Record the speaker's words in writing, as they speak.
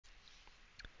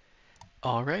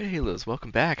Alright, Halos,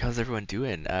 welcome back. How's everyone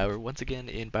doing? We're once again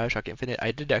in Bioshock Infinite.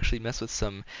 I did actually mess with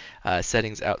some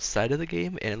settings outside of the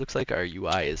game, and it looks like our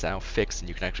UI is now fixed, and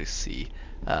you can actually see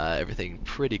everything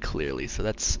pretty clearly. So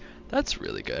that's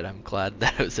really good. I'm glad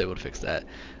that I was able to fix that.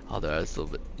 Although I was a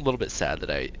little bit sad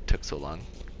that I took so long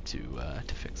to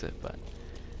fix it. But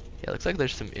yeah, it looks like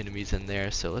there's some enemies in there,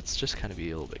 so let's just kind of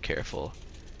be a little bit careful.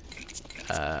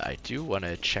 I do want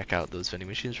to check out those vending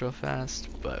machines real fast,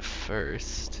 but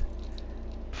first.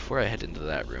 Before I head into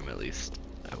that room at least,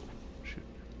 oh shoot,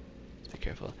 let's be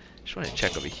careful. Just want to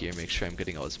check over here, make sure I'm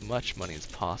getting all as much money as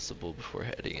possible before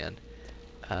heading in.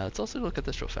 Let's also look at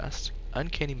this real fast.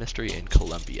 Uncanny Mystery in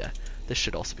Colombia. This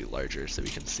should also be larger so we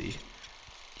can see.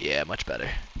 Yeah, much better.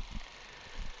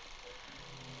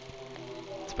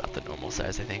 It's about the normal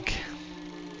size, I think.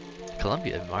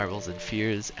 Colombia marvels and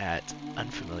fears at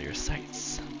unfamiliar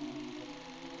sights.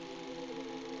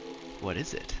 What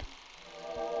is it?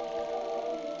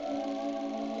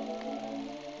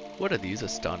 What are these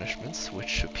astonishments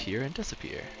which appear and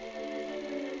disappear?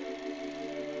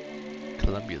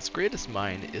 Columbia's greatest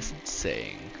mine isn't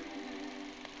saying.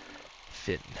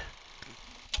 Finn.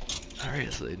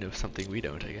 Alright, so they know something we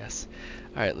don't, I guess.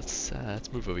 Alright, let's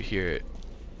move over here.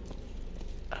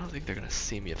 I don't think they're gonna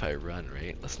see me if I run,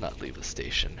 right? Let's not leave the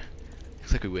station.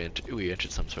 Looks like we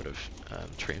entered some sort of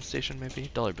train station,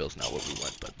 maybe? Dollar bill's not what we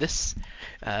want, but this.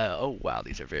 Oh wow,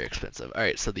 these are very expensive. All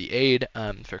right, so the aid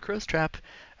for Crow's Trap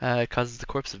causes the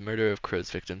corpse of murder of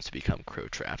Crow's victims to become Crow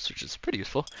traps, which is pretty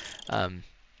useful.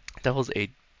 Devil's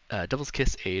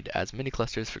Kiss aid adds mini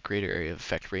clusters for greater area of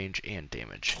effect, range, and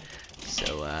damage.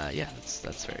 So yeah,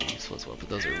 that's very useful as well. But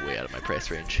those are way out of my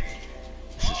price range.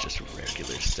 This is just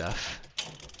regular stuff,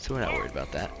 so we're not worried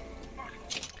about that.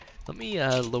 Let me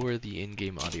lower the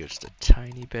in-game audio just a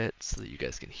tiny bit so that you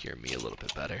guys can hear me a little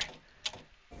bit better.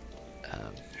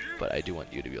 But I do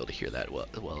want you to be able to hear that well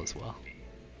as well.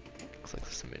 Looks like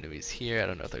there's some enemies here. I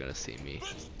don't know if they're gonna see me.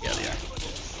 Yeah, they are.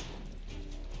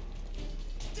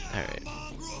 Alright.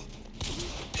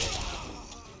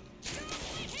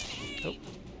 Oh.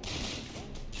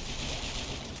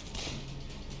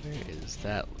 Where is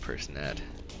that person at?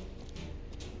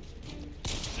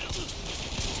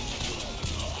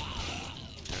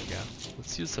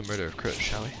 Let's use some Murder of Crows,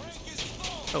 shall we?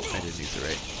 Oh, I didn't use it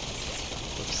right.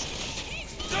 Whoops.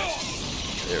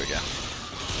 There we go.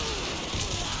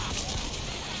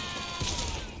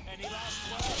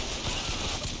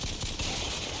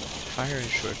 Fire in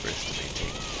short bursts to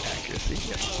maintain accuracy.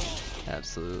 Yep.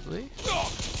 Absolutely.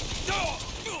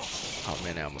 Oh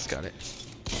man, I almost got it.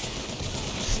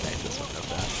 Snipe this one real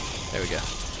fast. There we go.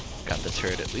 Got the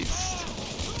turret at least.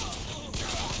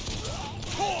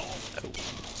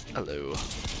 Hello. I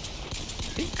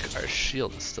think our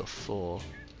shield is still full.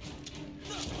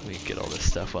 Let me get all this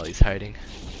stuff while he's hiding.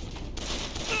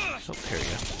 Oh, here we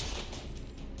go.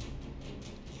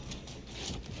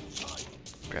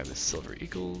 Grab his silver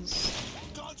eagles.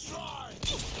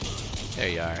 There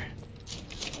you are.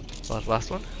 Last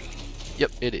one?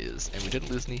 Yep, it is. And we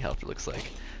didn't lose any health, it looks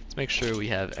like. Let's make sure we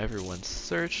have everyone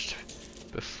searched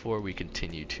before we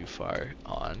continue too far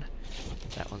on.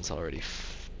 That one's already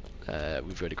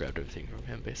we've already grabbed everything from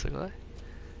him, basically.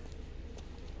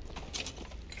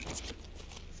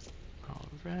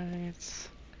 Alright.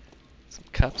 Some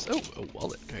cups. Oh, a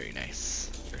wallet. Very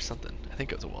nice. Or something. I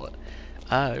think it was a wallet.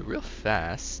 Real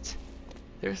fast.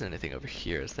 There isn't anything over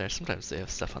here, is there? Sometimes they have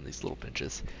stuff on these little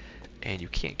benches. And you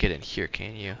can't get in here,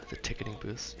 can you? The ticketing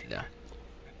booths? No.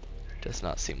 Does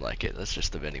not seem like it. That's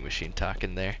just the vending machine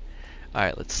talking there.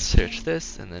 Alright, let's search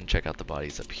this and then check out the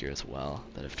bodies up here as well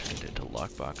that have turned into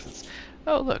lockboxes.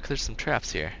 Oh look, there's some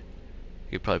traps here.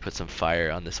 You could probably put some fire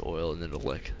on this oil and it'll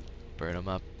like burn them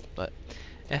up, but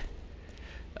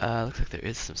looks like there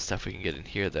is some stuff we can get in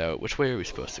here though. Which way are we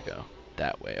supposed to go?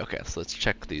 That way. Okay, so let's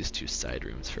check these two side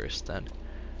rooms first then.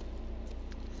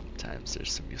 Sometimes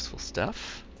there's some useful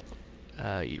stuff.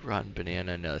 Eat rotten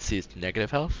banana. No, see, it's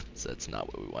negative health, so that's not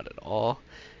what we want at all.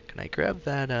 Can I grab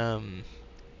that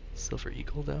silver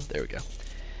eagle though? There we go.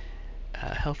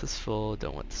 Health is full.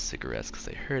 Don't want the cigarettes because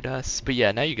they hurt us. But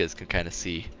yeah, now you guys can kind of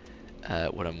see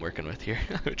what I'm working with here,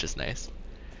 which is nice.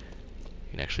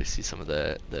 You can actually see some of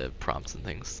the prompts and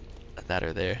things that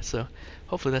are there. So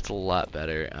hopefully that's a lot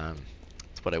better.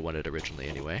 That's what I wanted originally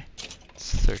anyway.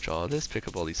 Search all of this. Pick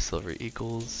up all these silver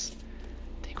eagles.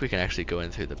 I think we can actually go in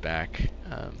through the back.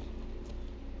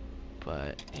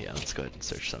 But yeah, let's go ahead and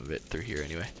search some of it through here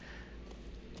anyway.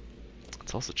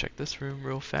 Let's also check this room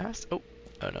real fast. Oh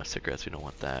no, cigarettes, we don't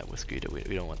want that. Whiskey,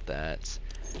 we don't want that.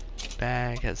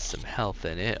 Bag has some health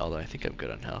in it, although I think I'm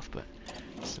good on health, but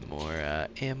some more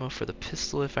ammo for the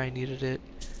pistol if I needed it.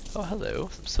 Oh, hello.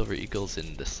 Some silver eagles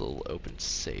in this little open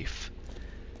safe.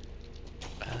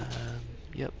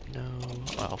 Yep, no.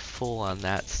 Wow, full on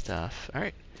that stuff.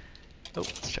 Alright. Oh,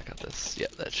 let's check out this. Yeah,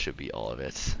 that should be all of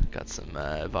it. Got some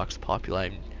Vox Populi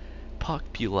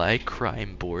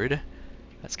crime board.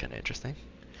 That's kind of interesting.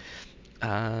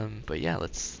 But yeah,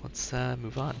 let's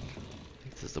move on. I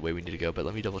think this is the way we need to go, but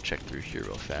let me double check through here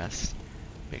real fast.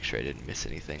 Make sure I didn't miss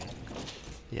anything.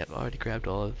 Yep, already grabbed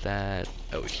all of that.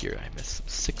 Oh, here I missed some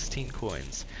 16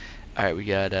 coins. Alright, we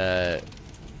got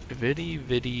Vidi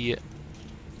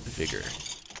Vigor.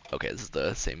 Okay, this is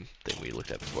the same thing we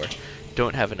looked at before.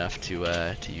 Don't have enough to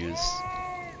use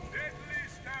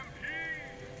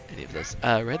any of this.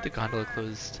 Read the gondola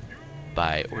closed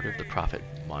by order of the Prophet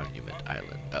Monument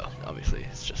Island. Oh, obviously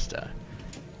it's just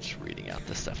reading out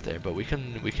the stuff there. But we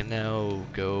can now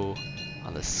go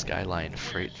on the Skyline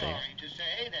freight thing. Sorry to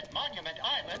say that Monument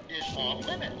Island is off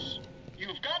limits.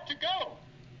 You've got to go.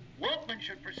 Workmen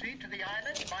should proceed to the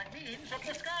island by means of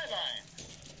the Skyline.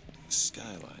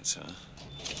 Skylines, huh?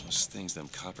 Those things them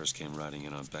coppers came riding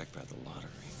in on back by the lottery.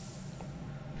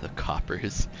 The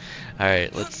coppers.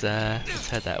 Alright, let's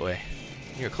head that way.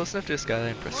 You're close enough to the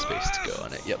Skyline, press space to go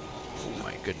on it. Yep. Oh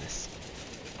my goodness.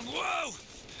 Whoa!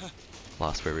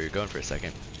 Lost where we were going for a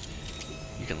second.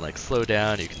 You can like slow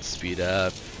down, you can speed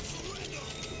up.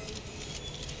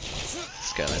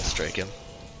 Skyline strike him.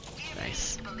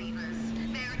 Nice.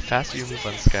 The faster you move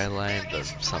on Skyline, the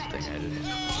something I couldn't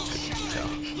tell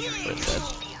what it said.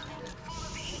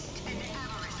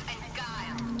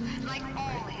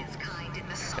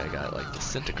 This guy got like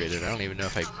disintegrated. I don't even know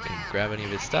if I can grab any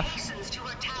of his stuff.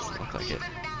 Doesn't look like it.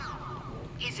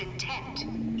 His intent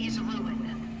is ruin.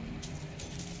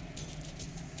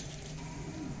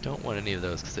 Don't want any of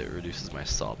those because it reduces my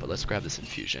salt, but let's grab this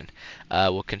infusion.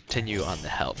 We'll continue on the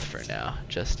health for now,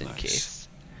 just in case.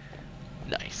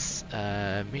 Nice.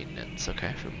 Maintenance,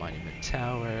 okay, for Monument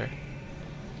Tower.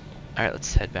 Alright,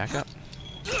 let's head back up.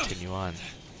 Continue on.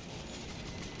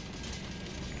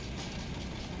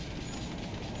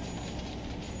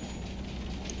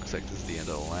 Looks like this is the end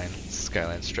of the line.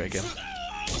 Skyline strike him.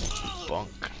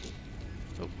 Bonk.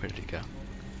 Oh, where did he go?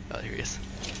 Oh, here he is.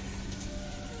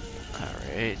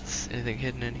 Alright, anything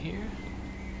hidden in here?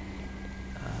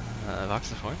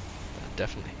 Voxophone?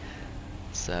 Definitely.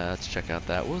 Let's check out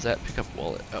that. What was that? Pick up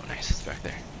wallet. Oh, nice. It's back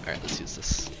there. Alright, let's use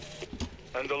this.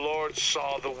 And the Lord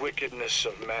saw the wickedness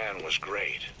of man was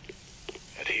great,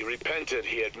 and he repented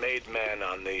he had made man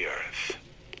on the earth.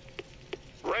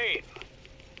 Rain.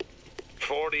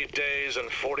 40 days and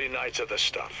 40 nights of the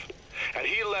stuff, and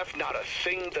he left not a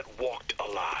thing that walked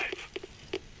alive.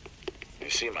 You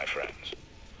see, my friends,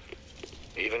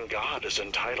 even God is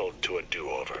entitled to a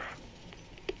do-over.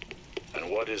 And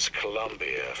what is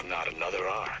Columbia if not another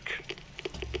ark?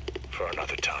 For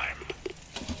another time.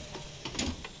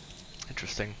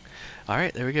 Interesting.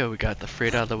 Alright, there we go. We got the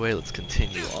freight out of the way. Let's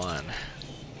continue on.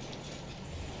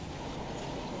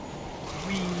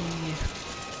 Whee!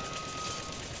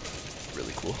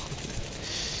 Really cool.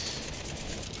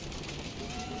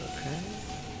 Okay.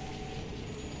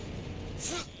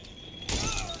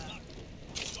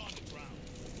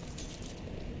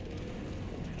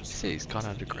 Did you say he's gone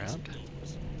underground?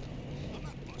 I'm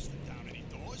not busting down any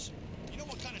doors. You know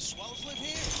what kind of swells live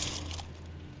here?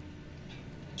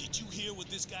 Did you hear what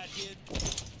this guy did?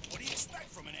 What do you expect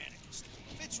from an anarchist?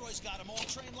 Fitzroy's got them all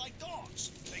trained like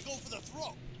dogs. They go for the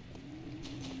throat.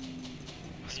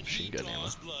 Some machine gun ammo.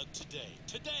 Blood today.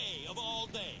 Today of all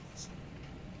days.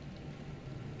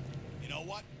 You know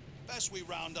what? Best we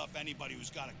round up anybody who's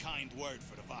got a kind word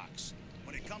for the Vox.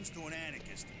 When it comes to an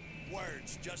anarchist,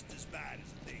 word's just as bad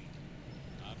as a deed.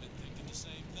 I've been thinking the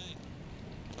same thing.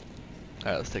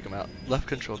 Alright, let's take him out. Left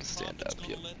control to stand up.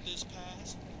 Yep.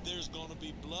 There's gonna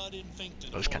be blood in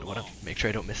Finkton. I just kind of want to make sure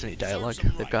I don't miss any dialogue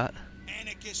they've got.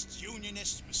 Anarchists,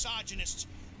 unionists, misogynists.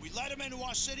 We let them into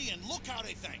our city and look how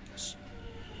they thank us.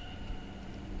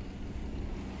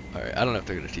 Alright, I don't know if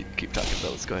they're going to keep talking,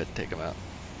 but let's go ahead and take them out.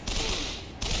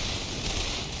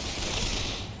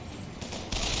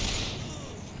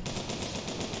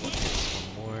 Here's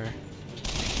one more.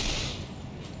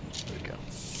 There we go.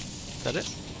 Is that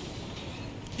it?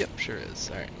 Yep, sure is.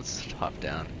 Alright, let's hop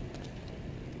down.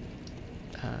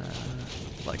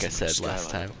 Like I said last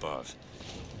time. Above.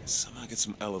 Somehow get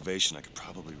some elevation, I could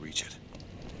probably reach it.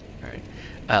 Alright.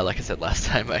 Like I said last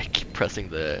time, I keep pressing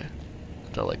the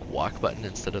like walk button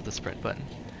instead of the sprint button.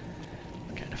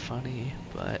 Kind of funny,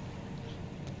 but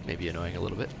maybe annoying a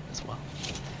little bit as well.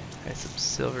 Alright, some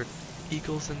silver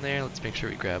eagles in there. Let's make sure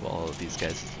we grab all of these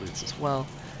guys' loots as well.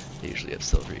 They usually have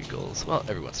silver eagles. Well,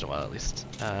 every once in a while at least.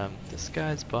 This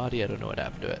guy's body, I don't know what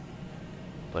happened to it,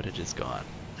 but it is gone.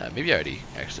 Maybe I already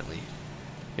accidentally.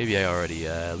 Maybe I already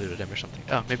looted him or something.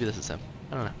 Oh, maybe this is him.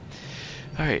 I don't know.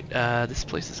 Alright, this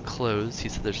place is closed. He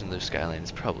said there's another skyline.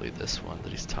 It's probably this one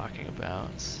that he's talking about.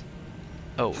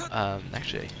 Oh,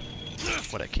 actually,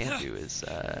 what I can do is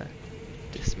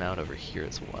dismount over here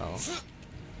as well.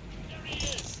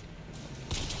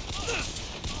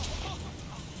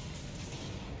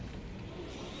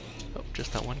 Oh,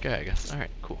 just that one guy, I guess.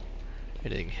 Alright, cool.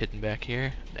 Anything hidden back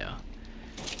here? No.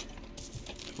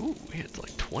 Ooh, we had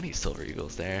like 20 silver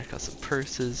eagles there. Got some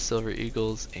purses, silver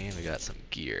eagles, and we got some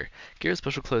gear. Gear is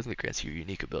special clothing that grants you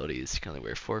unique abilities. You can only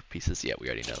wear 4 pieces. Yeah, we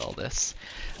already know all this.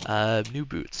 New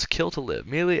boots. Kill to live.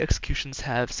 Melee executions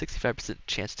have 65%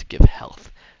 chance to give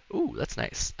health. Ooh, that's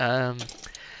nice.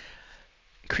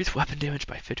 Increase weapon damage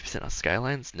by 50% on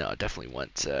skylines. No, definitely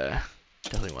want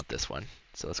this one.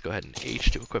 So let's go ahead and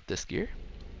H to equip this gear.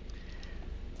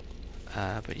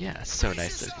 But yeah, it's so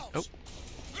nice that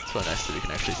so nice that we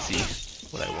can actually see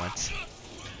what I want.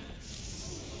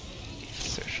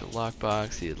 Search the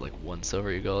lockbox. He had like 1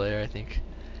 silver eagle there, I think.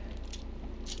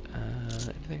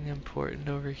 Anything important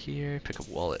over here? Pick up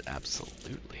wallet,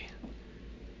 absolutely.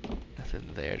 Nothing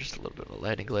there, just a little bit of a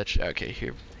lighting glitch. Okay,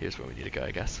 here's where we need to go,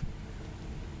 I guess.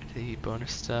 The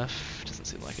bonus stuff doesn't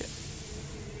seem like it.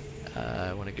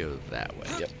 I want to go that way.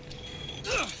 Yep.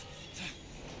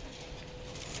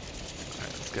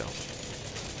 Alright, let's go.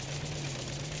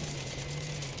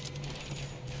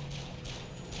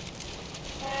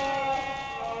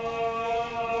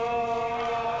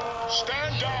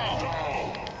 Stand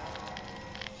down!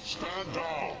 Stand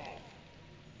down!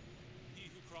 He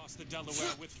who crossed the Delaware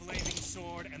with flaming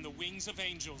sword and the wings of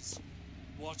angels,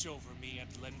 watch over me and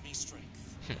lend me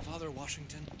strength. Father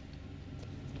Washington,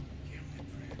 hear my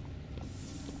prayer.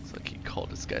 Looks like he called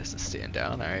his guys to stand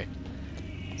down. Alright.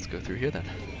 Let's go through here then.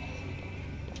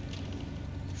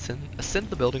 Ascend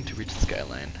the building to reach the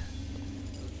skyline.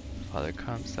 Father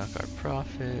Comstock, our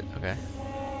prophet. Okay.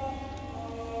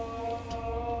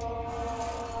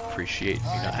 Appreciate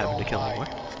you not having to kill anymore.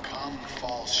 Come,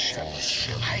 false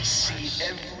shepherd. I see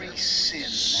every sin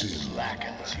that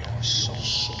blackens your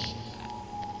soul.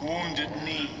 Wounded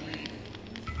knee,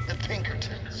 the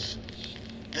Pinkertons,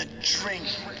 the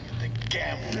drinking, the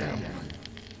gambling,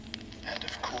 and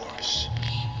of course,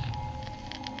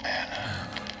 Anna.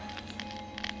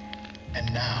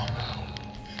 And now,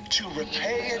 to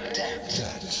repay a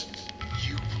debt,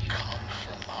 you've come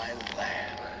from my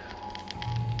land.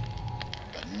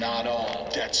 But not all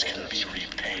debts can be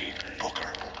repaid,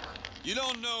 Booker. You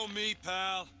don't know me,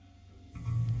 pal.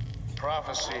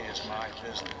 Prophecy is my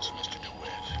business, Mr.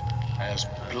 DeWitt. As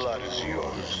blood is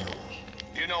yours.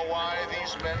 You know why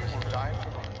these men will die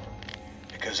for me?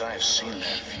 Because I have seen their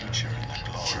future in the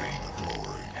glory.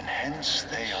 And hence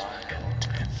they are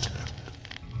content.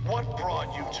 What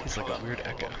brought you to It's like a weird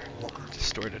echo.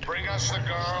 Distorted. Bring us the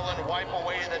girl and wipe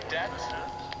away the debt?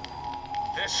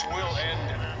 This will end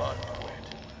in blood,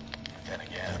 DeWitt. Then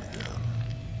again,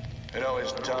 it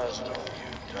always does with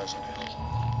you, doesn't it?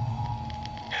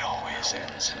 It always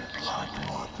ends in blood.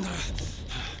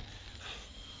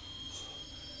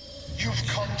 You've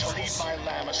come to lead my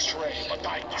lamb astray, but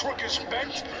thy crook is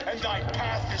bent and thy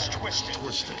path is twisted.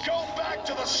 Go back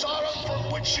to the Sodom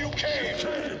from which you came.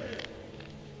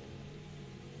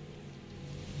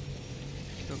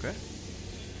 Okay.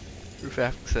 Roof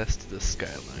access to the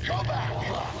skyline. Go back.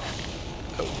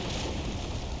 Oh.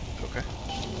 Okay.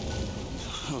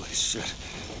 Holy shit.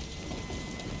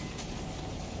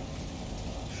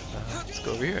 Let's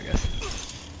go over here, I guess.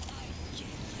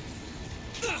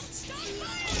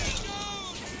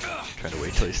 Trying to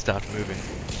wait till he stopped moving.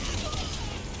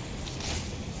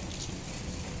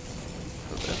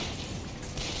 Okay.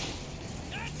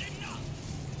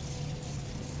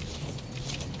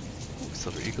 Ooh,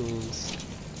 silver eagles.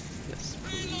 Yes,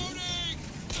 please.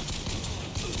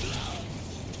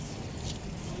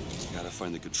 Gotta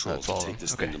find the controls That's to all. take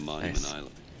this Okay, thing to Monument nice.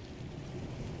 Island.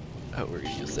 Oh, we're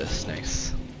gonna use this.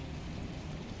 Nice.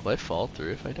 Will I fall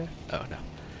through if I die? Oh, no.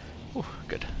 Ooh,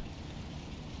 good.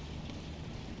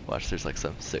 Watch, there's like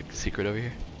some sick secret over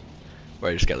here.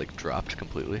 Where I just got like dropped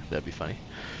completely. That'd be funny.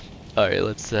 Alright,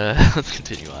 let's let's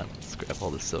continue on. Let's grab all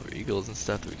the silver eagles and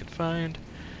stuff that we can find.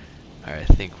 Alright,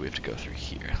 I think we have to go through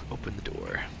here. Open the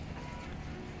door.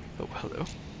 Oh, hello.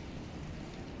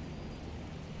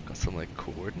 Got some like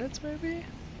coordinates maybe?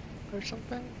 Or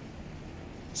something?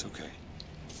 It's okay.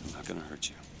 I'm not gonna hurt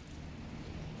you.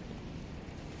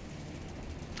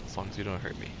 As long as you don't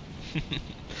hurt me.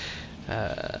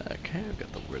 Okay, we've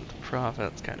got the word of the prophet.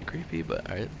 That's kind of creepy, but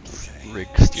alright, Okay. rig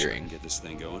Sure I steering. can get this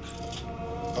thing going.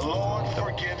 The Lord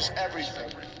forgives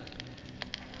everything.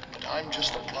 But I'm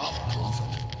just a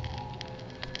prophet.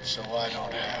 so I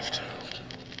don't have to.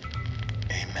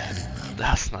 Amen.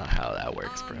 That's not how that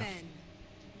works, bro. Amen.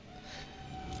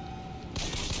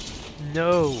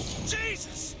 No.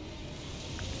 Jesus!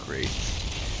 Great.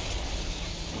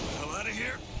 Hell out of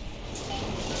here.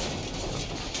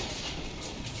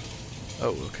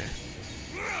 Oh, okay.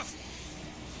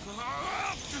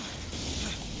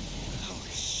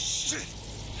 Holy shit!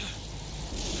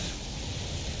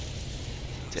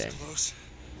 Dang. Close.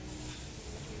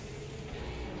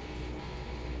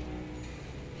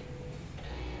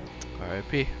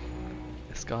 R.I.P.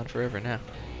 It's gone forever now.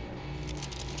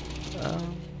 How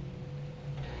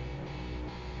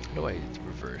do I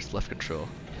reverse? Left control.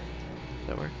 Does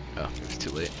that work? Oh, it was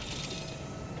too late.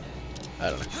 I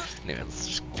don't know. Anyway, let's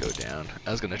just go down.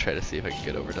 I was gonna try to see if I could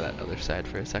get over to that other side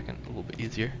for a second. A little bit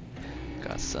easier.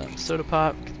 Got some soda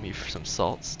pop. Give me some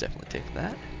salts. Definitely take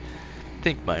that. I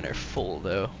think mine are full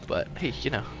though, but hey, you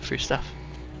know, free stuff.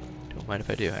 Don't mind if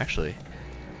I do. Actually,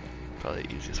 probably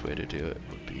the easiest way to do it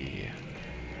would be...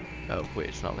 Oh, wait,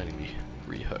 it's not letting me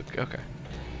rehook. Okay.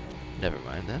 Never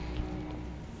mind then.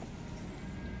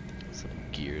 Some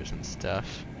gears and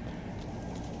stuff.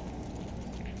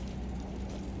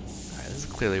 Alright, this is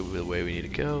clearly the way we need to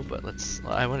go, but let's...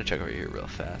 I want to check over here real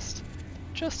fast.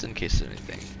 Just in case there's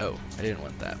anything. Oh, I didn't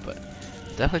want that, but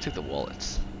definitely took the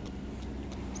wallets.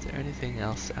 Is there anything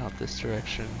else out this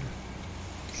direction?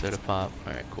 Soda pop.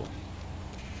 Alright, cool.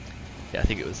 Yeah, I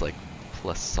think it was like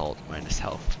plus salt minus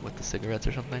health with the cigarettes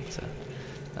or something, so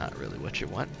not really what you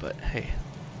want, but hey,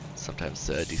 sometimes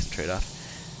a decent trade-off.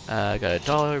 I got a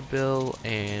 $1 bill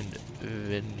and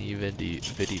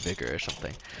Vidi Vigor or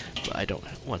something, but I don't,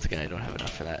 once again, I don't have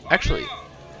enough for that. Actually,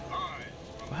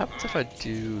 what happens if I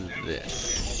do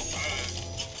this?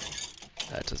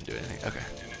 That doesn't do anything, okay.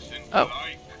 Oh,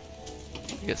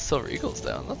 we get Silver Eagles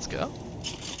down, let's go.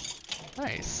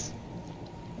 Nice.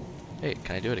 Hey,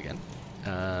 can I do it again?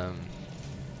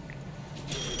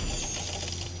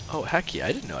 Oh, heck yeah,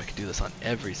 I didn't know I could do this on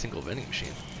every single vending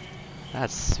machine.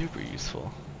 That's super useful.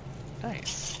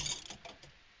 Nice.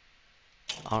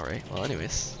 Alright, well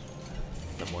anyways,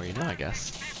 the more you know, I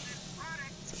guess.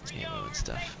 Some ammo and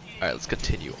stuff. Alright, let's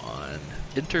continue on.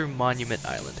 Enter Monument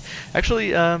Island.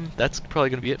 Actually, that's probably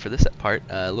going to be it for this part.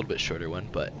 A little bit shorter one,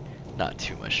 but not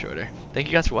too much shorter. Thank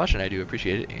you guys for watching, I do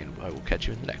appreciate it, and I will catch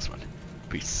you in the next one.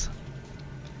 Peace.